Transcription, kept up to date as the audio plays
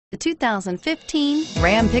The 2015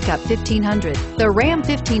 Ram Pickup 1500. The Ram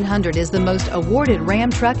 1500 is the most awarded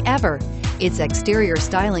Ram truck ever. Its exterior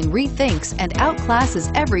styling rethinks and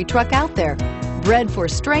outclasses every truck out there. Bred for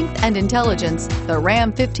strength and intelligence, the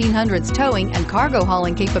Ram 1500's towing and cargo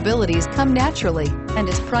hauling capabilities come naturally and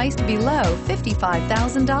is priced below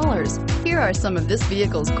 $55,000. Here are some of this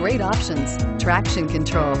vehicle's great options: traction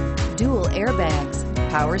control, dual airbags,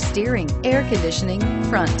 power steering, air conditioning,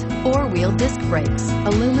 front, four-wheel disc brakes,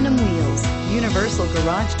 aluminum wheels, universal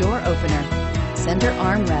garage door opener, center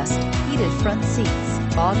armrest, heated front seats,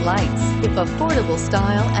 fog lights. If affordable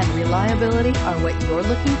style and reliability are what you're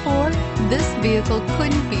looking for, this vehicle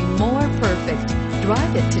couldn't be more perfect.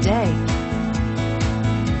 Drive it today.